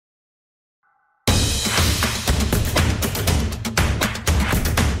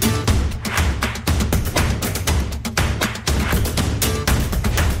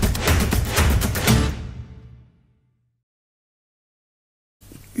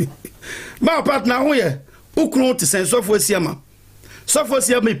My partner ho ye ukru te sen sofo Asiamah. Sofo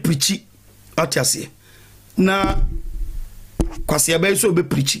Asiamah preachi atiase. Na kwase aba so be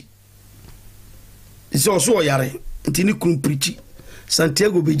preachi. Isi oso oyare ntini kun preachi.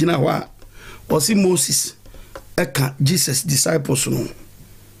 Santiago be gina ho a osi Moses eka Jesus disciples no.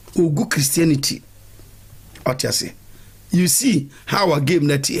 Ogu Christianity atiase. You see how a game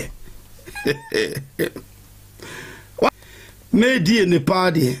that here. Made in the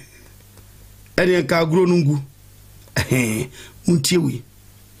party. Any ka gro nungu. Muntiwi.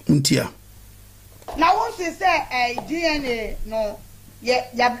 Muntia. Now once you say a DNA no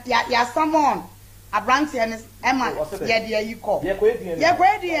ya someone a branch and Emma yeah you call. Yeah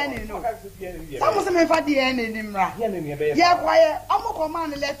DNA no. Some say me fa DNA nimra. Yeah quiet omo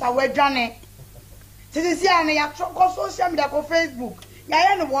command letter we Johnny. This year ya go social media go Facebook.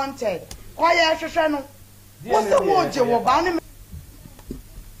 Ya no wanted. Quiet hwehwe no. What's the word you want?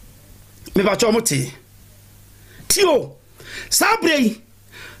 Me ba chomoti tio sabre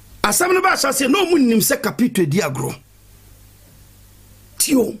asam no ba sase no munnim se capito di agro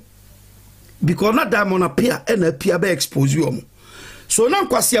tio because na diamond appear and appear be expose you so na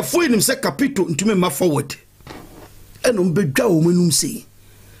kwase afo nim se capito ntumi ma forward eno mbedwa o manum sei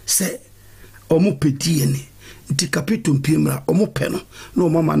se omo pedi ene nti capito mpimra omo pe no na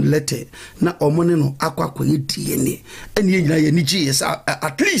omo man letter na omo ne no akwakwa yedi ene ene nyina ye ni GS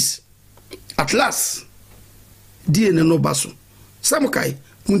at last DNA no baso samukai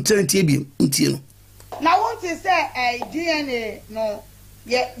muntantie bi ntie no now want to say a DNA no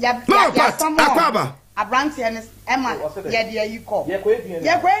ya someone akwaba a branch and Emma yeah you call yeah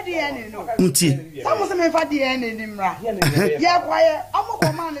DNA no ntie some say me fa DNA nimra yeah quiet omo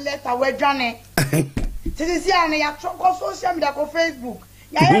command letter we Johnny this year na ya go social media go Facebook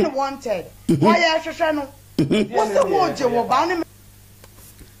ya no wanted why ya hwehwe no what's the word you want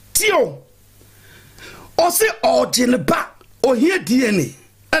tio Ose ordine ba o here DNA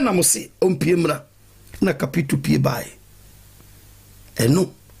ena mo se ompiemra na capito pie bai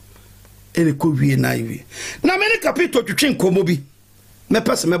eno ene ko wie na iwe na me ne capito twetwe nkomo bi me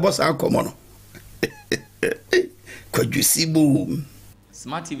pese me boss akomo no Kwadwo sibo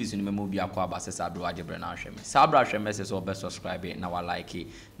Smart TVs ni memo bi akwa ba se sabro ajebre na ahwe me sabro ahwe me se so be subscribe na wa like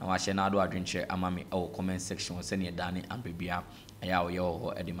na wa share na do adwenche amame o comment section se ne dane ambebia aya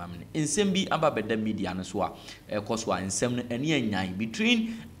oyo edimamne nsem bi aba beda media no so a ekoso a nsem no ene anyan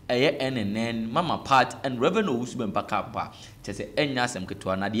between NNN mama part and revenue usube mpaka pa tese enya asem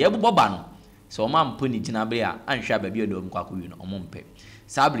keto na de eboboba no so ma mponi gina be a anhwa ba bi odom kwako wi no omompe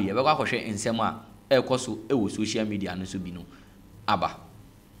sabri ye be kwahwe nsem a ekoso ewo social media no so bi no aba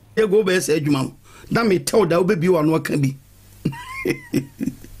ego be se adwuma na me tell da obebi wa no aka bi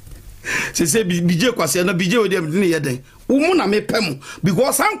se bije kwase na bije odi ne yeden umu na me pem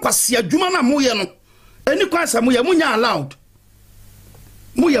because an kwase adwuma na mo ye no eni kwase mo ye mo nya allowed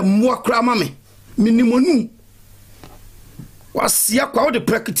mo ye mo akra ma me minimonu wase akwa wo de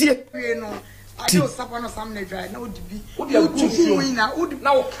prakitie no ade osapa no sam na dry na odibi odi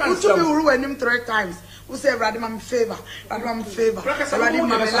na o cancel odi uru anim 3 times who say brother my favor brother my favor brother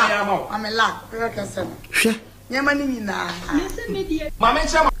my la prekese hwe nyama ni nyina mama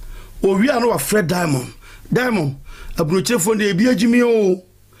nchama owi anu wa Fred Diamond abrochefo na ebi agimi o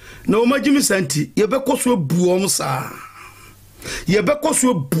na o magimi santi ye bekoso buom saa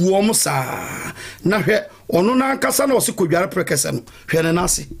na hwe ono na nkasa na osi kodware prekese no hwe ne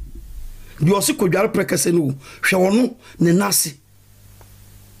nase di osi kodware prekese no hwe ono ne nase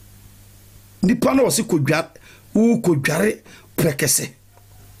nipa na osi kodware prekese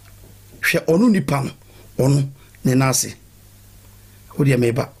hwe ono nipa no ono ne nase odi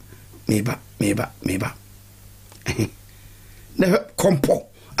meba na kompo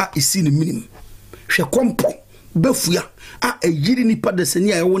a isi ni minim hwe kompo bafua a ejiri nipa de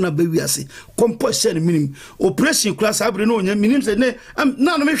seni a wona ba wiase kompo se ni minim operation class abre no onya minim se ne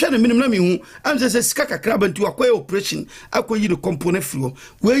na no me hwe ni minim na me hu am se sika kakra bantu akoy operation akoyi ni kompo na frio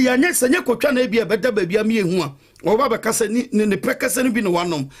we ya nya se nya kotwa na bia beda ba bia me hu a oba ba kasa ni prekasa ni bi no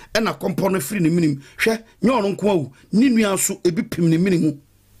wanom e na kompo na fri ni minim hwe nya ono nko awu ni nua so ebi pim ni minim hu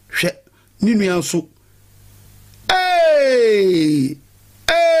hwe ni nua so hey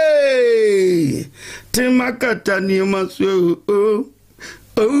Timakata ni maso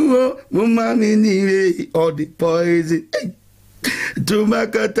mumami ni all the poison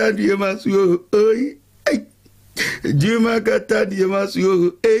Timakata ni maso Timakata ni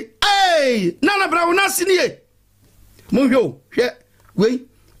maso nana bra wona sinie monhwo hwe we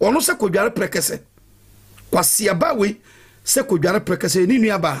ono se kodware prekese kwase aba we se kodware prekese ni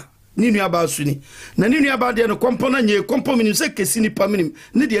nua ba ni nua ba suni na ni nua ba de no kompo na nye kompo minim se kesi ni pa minim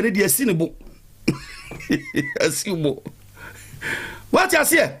ne de asi ne bo asi bo what you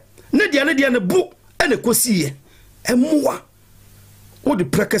say ne de ne bo ene kosi emuwa wo de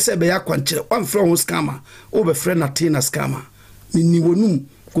prekese be yakwankyere wan frɛ ho scammer wo be frɛ Natina scammer ni wonum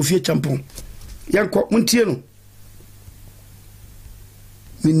Kofi champon yanko muntie no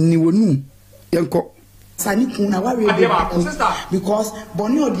ni wonum yanko sani kuna wari because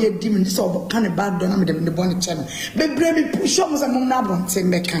boni odi edim so kan bad don am dem de boni channel bebre mi push up so mum na bonte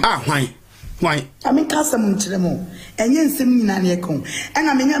meka why ami kasa mum kire mo enye nsem nyina na ekon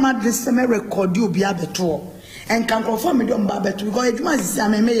ena me nyama de se me record obi abeto en kan confirm me don ba beto because eduma sisi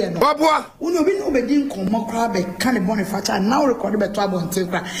ameme ye no oboa uni obi no be din komo kra be kan boni facha now record beto abonte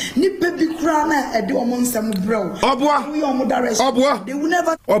kra ni baby kra na ede omo nsem bro oboa we omo direction oboa they will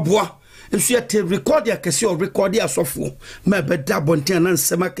never oboa if you te record ya kesi or record ya sofo ma be da bonte na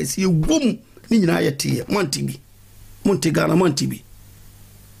nsema kesi wom ni nyina ye te montigana montibi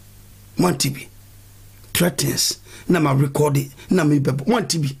threatens na ma record na me be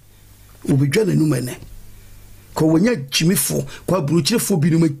montibi obi dwana nu mene ko wonya jimifo kwa buruchirefo bi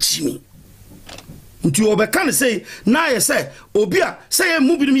no ma jimi nti obeka say na ye say obi a say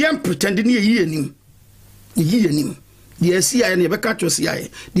mu bi no yem pretend ni ye anim yes ya ne beka twose ya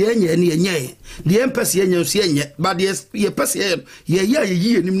de enye ne enye de empese ye nya so enye but ye pese ye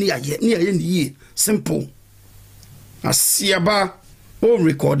ye anim ne ye ne simple asiaba o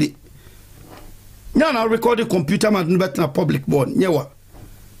record it na record computer man no better public board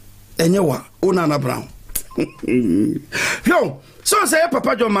enyewa ona na brown yo so say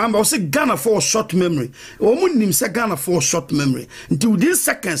papa John Mahamba o say Ghana for short memory o mu nim say Ghana for short memory until within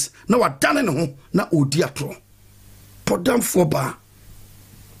seconds na wa dane ne ho na odi atro podam for ba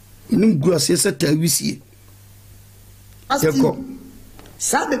nim guase say tawisie yeko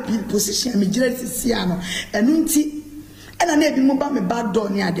sabe position me gira sisi ano enunti ena na ebi mo ba me bad door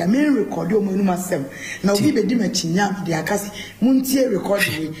ni ade me record o mo numa sem na obi be di ma chinya de akase muntie record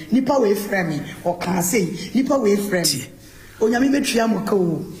we nipa we frame o kan sei nipa we frame onyame betua mo ka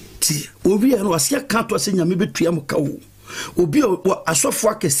o ti obi e no asia kan to se nyame betua mo ka o obi asofo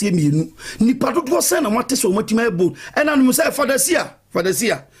akese mienu nipa dodo se na mate so matima ebo ena no say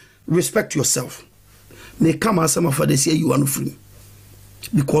fadasia respect yourself me come as some fadasia you are no free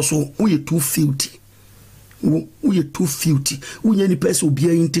because we too filthy. We are too filthy. We any person will be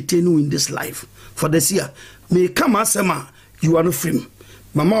entertaining in this life. For this year, may come as you are no free.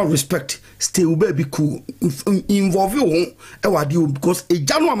 Mama respect, stay be cool. Involve you because a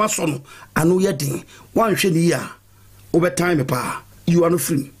January mason, I know your thing. One year over time, pa, you are no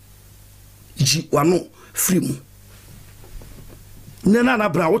free. You are no free. Nana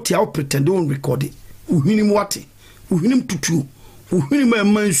bra what you pretend don't record it. Uhinim wati, uhinim tutu,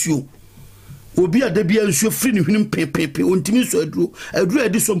 uhinim mansu. Obi adabia nsuo free ni hwenim pepepe ontimi so aduro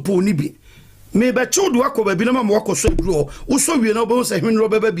edi so mpo ni bi me be chiwdu akoba bi na ma wakoso aduro wo so wie na obo so hwen ro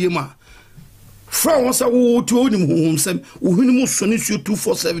beba bi ma fra won sa wo tu onim honhom sem wo hwenim so ni nsuo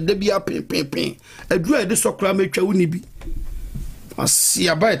 247 dabia pepepe aduro edi so kra metwa wo ni bi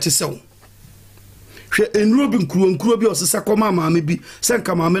asiaba etese hwe enuro bi nkuro bi osesa koma maame bi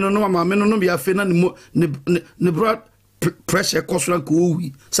senka maame no bi afe na ne bra pressure kosura ko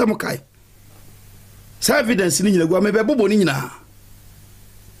owi samokai sa evidence ni nyina gwa me be bobo ni nyina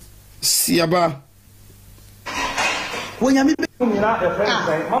siaba wonyame be nyina e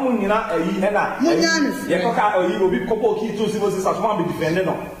friend mamu nyina ayi na ye ko ka oyi obi kopo ki to si bo si sa so ma be defend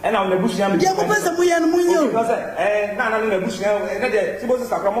no e na na busuya me ye ko pesa mu ye no munyo because na busuya na de si bo si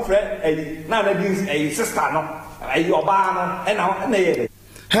sa kra mo frɛ ayi na bi sister no ayi oba no na ye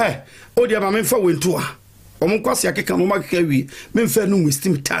he odi ama me fa wentua omunkwasi akeka no makeka wi memfa no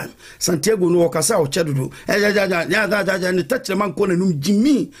wasting time Santiago no okasa o chedodo ya ne tachire man ko na num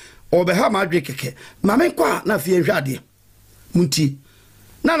jimi obeha ma adwe keke ma me kwa na fie hwade munti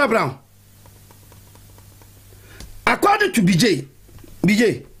Nana Brown according to BJ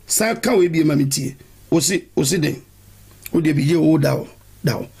san kan we bi ma metie osi den o de BJ o dawo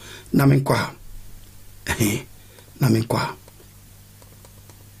na me kwa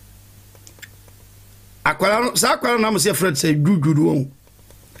akwara na mse Fred say dudu won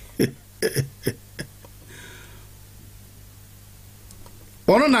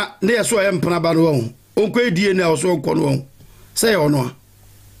ono na ne yeso ya mpana ba no won onko edie na oso onko no won say ono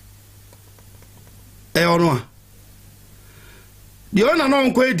a di ona no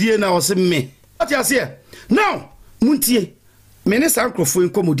onko edie na ose me ati ase now muntie me ne sankrofo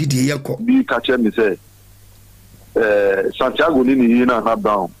nkomodidi yeko bi ka che me say Santiago ni na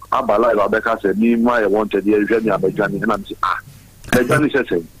McBrown abala ila beka se ni ma e wanted ye hwe ni abadwane na msi ejani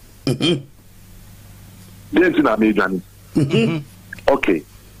sese Then I made Johnny. Okay,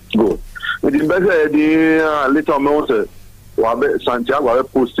 good. With the better the little amount Santiago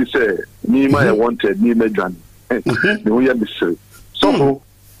posted say me my wanted me Johnny. We have this. So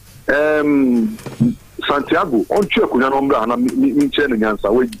Santiago on check with an umbrella and me chaining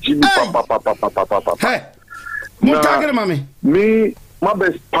answer with Jimmy papa. Hey, me my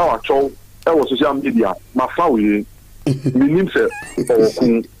best power chow. That was social media. My family, me name say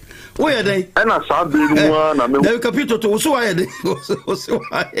Okun. Where are they? And I saw the one. I mean, GhPage to so why they? So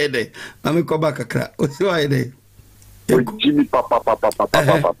why they? I mean, come back Accra. So why they? Jimmy papa.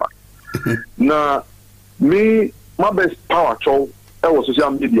 Now, me my best power chow. That was social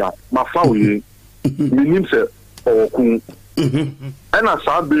media. My family, me name say Okun. And I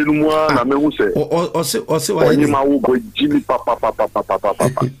saw the one. I mean, say why they? Jimmy papa.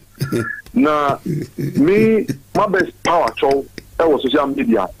 Now, me, my best power show, that was social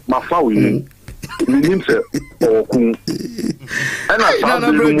media, my family, me name say, Okun. And I found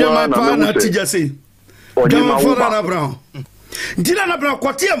the one, I say, McBrown. Dina McBrown,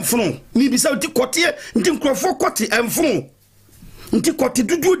 Kwati and Fron, me beside Kwati, and Kofi Kwati and Fron. Nti Kwati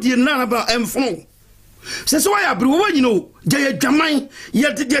do the Nana and Fron. Says why I brew, you know, Jay Jamai,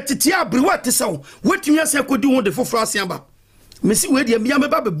 yet the Tia brew what to sound. What you say could do on the 4 Asiamah. Messi we dey me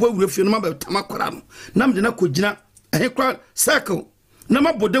ameba boy we fie no ma tamakora no nam de na kogina ehekra circle na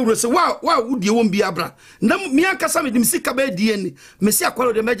ma bode we se wa wo die won bi abra na me ankasa me dim sika ba die ni Messi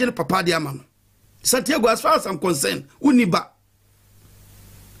akwaro de meje ne papa de ama no Santiago as far as I'm concerned uniba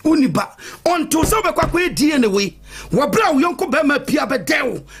onto so be kwakwa die ne we wo bra wo yonko ba ma pia be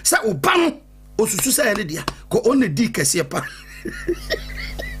dew se wo ba no osusu se ele dia ko on di kese pa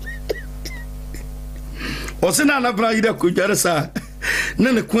Osina na bra yida kujara sa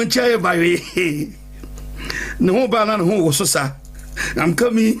na ne kwancha ye ba we ne ho ba na ne ho wo so sa am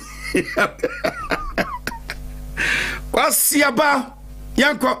coming kwasiaba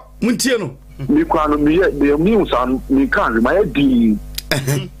yanko muntie no mi kwano mi ye de mi usan mi kan ma ye di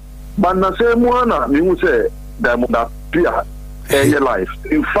but na say mo na mi hu say diamond appear your life.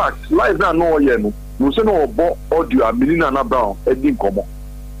 In fact life na no ye no no say no obo audio amilina na brown e di nkomo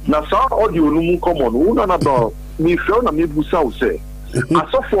na sa audio no mu common una na brown mi feel na mi busa o say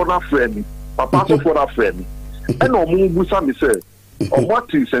asofo na friend papa asofo na friend e no mu busa mi say o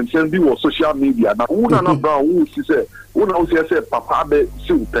what is sense bi wo social media na una na brown who say una o say papa be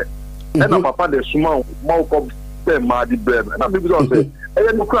si upe e na papa de suma ma ko be ma di brem na mi busa say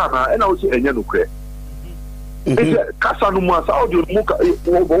e no kra na e na o say enye no kra e kasa no mu asa audio mu ka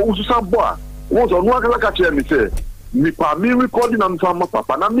wo ususa bo a wo so no akala ka che mi say mi pa mi recording am sama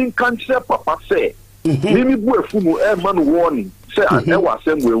papa na mi kan che papa say mi bu efumu e man warning say e wa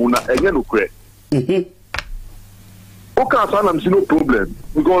sem we una enye no kra okay so na no problem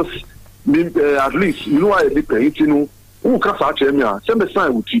because me at least you know I dey pay you know who ka sa che mi a say me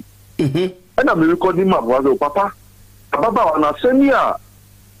sign wuti and I'm recording my brother papa baba na say me a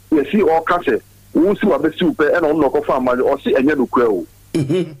you see all ka say who see wa be si upe and on no ko fa ma o see enye no kra o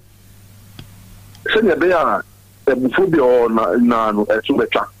say me be ya Obofour or na no e so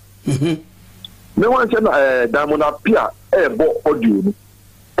betwa me wan say na diamond appear e bo audio no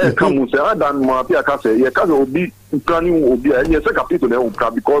e come say diamond appear ka say ye ka obi planning obi e say capito na o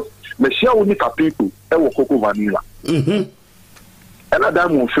because me share only capito e wo koko vanilla and I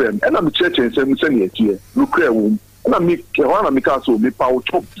diamond friend and I'm church and say me say ne tie no kra wo na me ke ho na me ka so me pa o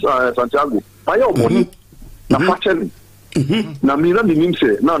chop Santiago pa ya oboni na factory na me na nim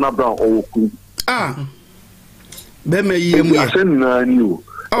say na brown o ku be me yemu ya sen na new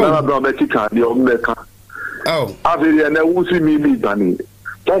na brown be tika de o me ka averi na wo si mi dani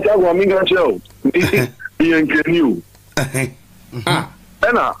Santiago mi ga cheo ni new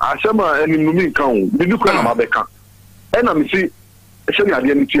ena Asiamah eni no mi kan mi du kwa na ma be kan ena mi si se ni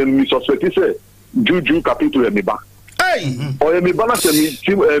ade ni tie mi suspect say GhPage e mi ba o e mi ba na se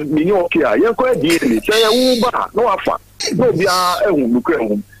mi ni okay a yen ko e die ni se ye wo ba no afa no bia ehun lu kra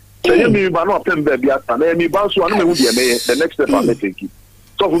ehun se ye mi ba no apem ba bia ta na mi ba so anu me hu die me the next step I make take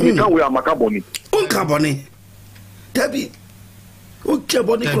so for me kan we amaka boni unka boni tabi o che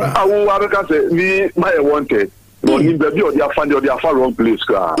boni kra awu abeka se mi my wanted no ni be bi o dia find o dia far wrong place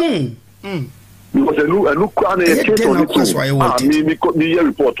kra because enu kra na e ke to me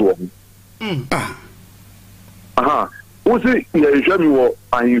report wo o si ye jami wo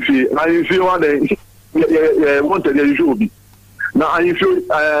Antwi wa de ye wanted ye jobi na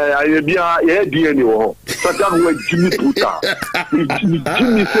Antwi bia ye DNA wo Santiago we Jimmy puta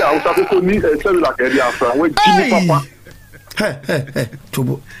Jimmy say out akoko ni cellular ke dia fra we Jimmy papa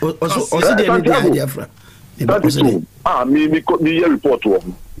tubo o si de ni dia fra me ye report wo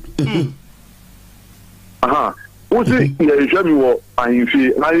aha wo se ye hwe mi wo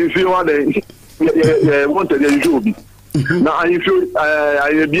ahimfie wa de ye wanted ye show bi na ahimfie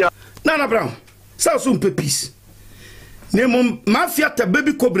aye bia Nana Brown sa so peace ne mafia ta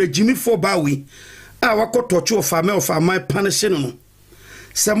baby cobra Jimmy for bawi a wakotocho of my punishing no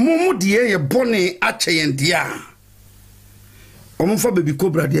se momu de ye bone ache yen dia omfa baby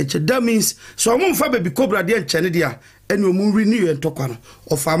cobra de che that means so omfa baby cobra de che ne dia ene omu renew en tokwa no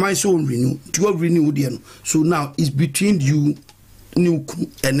of my so renew to renew de no so now it's between you new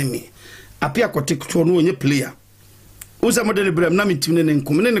enemy apia kotekto no onye player Uza modele brem na mitimne ne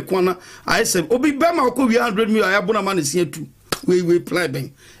nkom ne kwana ayese obi ba ma ko 100 million ayabona ma ne siatu we play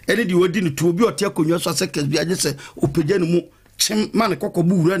ben ene di wodi ne to obi ote akonwa so seconds bi agese opegya ne mu chim ma ne kokko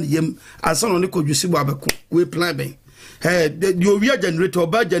bu wura ne yam ansa no ne kodwusi bo abeko we play ben di owi generator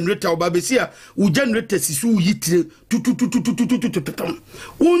oba generator oba besia u generator sisu yitire tututututututututum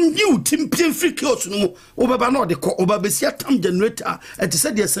unyi utimpie friki osu no obaba na ode ko oba besia tam generator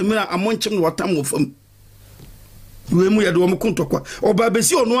etise de semira amonchim no watam wo fam we mu ya do mo kuntokwa oba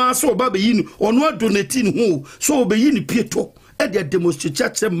besi onu aso oba be yini onu adonate ni ho so oba yini pieto e de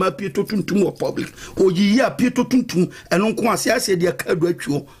demonstrate chere ma pieto tuntum o public oyi ya pieto tuntum eno nko ase ase de akadu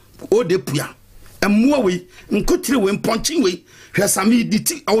atwo o de pua emwa we nkotire we mponchin we hwe sami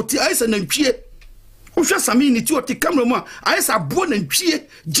diti awti aisa na ntwie o hwe sami ni ti o ti camera mu aisa bo na ntwie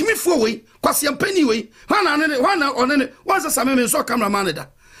jimifo we kwase ampani we wana onene wanza sami me so camera man da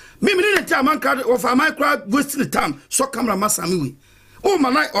Mimi ni tia man card of a micro wasting the time so camera masami we oh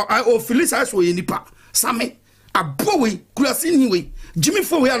man o Phyllis as we nipa sami abowe kurasini we Jimmy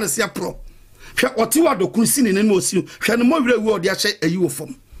for we an sia pro hwe otiwa do kunsini ne mo si hwe ne mo wira we odi ahye ayi wo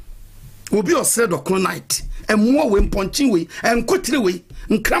fom obi o sre do kon night emwo we mponchin we enkotire we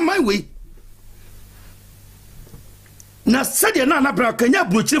nkramai we na sadia na bra kanya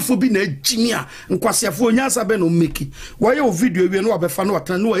brochirefo bi na jimia nkwasiafo onyansa be no meki waye o video wie no obefa no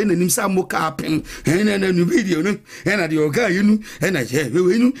watan no waye nanim sa moka apem na no video no na de oga yinu na je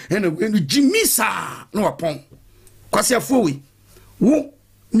we nu na we nu jimisa no wapon kwasiafo we wo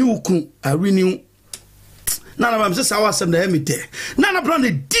ni ukun ariniu na mam se sawa sem na emite na bra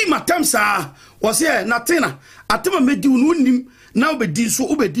ne di matamsa wo se Natina atema medi unu nim na obedi so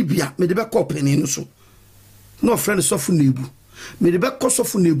obedi bia me de be kopeni no so no friend sofu nebu me de be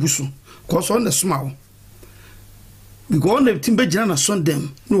kosofu nebu so cause on the small because on the timbe jina na sondem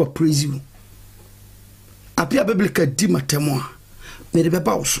no praise you apia biblical di matemo me de be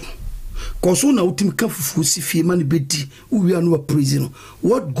ba so cause na utim ka fufu si fie man be di uwi anu praise no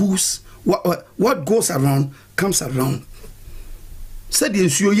what goes around comes around said the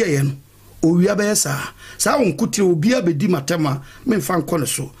nsuo ye no owi abeye sa wonkutire obi abedi matema me mfa nkone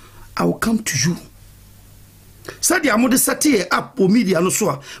so I will come to you. Said ya mode sati up o media no so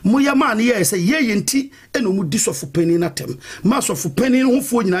a moya man ye say ye yenti eno mu disofu pani natem masofu pani no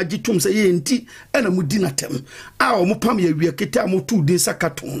hofo nyina gitum say ye yenti ena mu di natem a o mo pam ye wi aketa mo tu din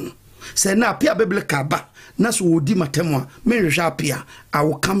sakaton say na apia biblical ba na so odi matem a me hwehwa apia I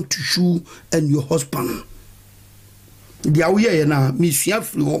will come to you and your husband dia wo ye na mi sua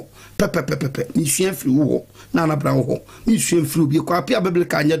firi ho pepepepepe mi sua firi ho na na bra ho mi sua firi obi kwa apia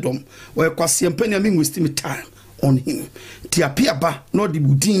biblical anya dom wo kwase mpani am wasting time on him ti apia ba no di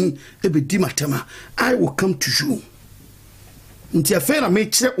budin ebedi matema I will come to you nti afena me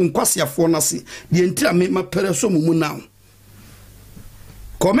kire unkwasiafo na se de ntira me mapere so mumu now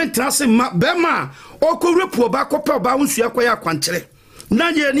comment trase ma bema okowrepu oba kopa oba unsua kwaya kwankere na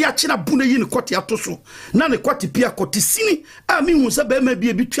ye ni akina buna yi ne kwoti atoso na ne kwoti pia kwoti sini a mi hu se be ma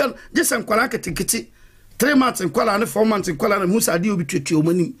bia bitwa je se nkwala ketekete 3 months nkwala ne 4 months nkwala ne musa ade obi twetwe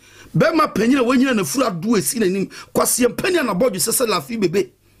omani be ma panyina wanyina na furu ado esi nanim kwase panya na bodju sese lafi bebe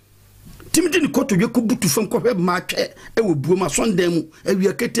timidi ni koto ye ko butu fam ko hwe ma twe e wo buo ma sondam mu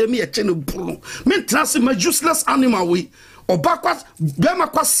awia kete mi ye che ne buru me trans ma useless animal we obakwa bema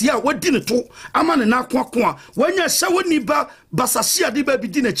kwasia wadi ne to ama ne na akoko a wanya hye woni ba basahia de ba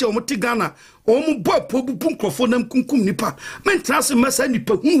bidi ne che o mti Ghana o mu bo pobupu nkrofo nam kunkum nipa me trans ma sa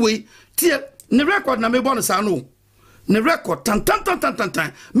nipa hunwe tie ne record na me bo no sa no ne record tan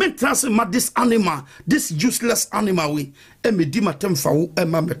me trans ma this animal this useless animal we e me di matemfa wo e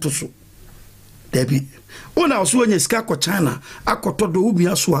ma metoso debi ona so wanya sika ko China akoto do ubi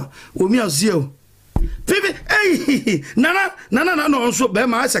aso a omi azio Baby, hey, nana no so be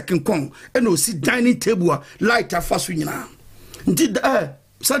ma second kong and no sit dining table light afaso nyina. Nti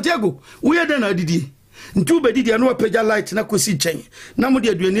Santiago, we are done adidi. Ntu be didi anu apeja light na kosi chen. Na mo de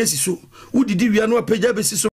aduane asiso. Wo didi wi anu apeja besiso.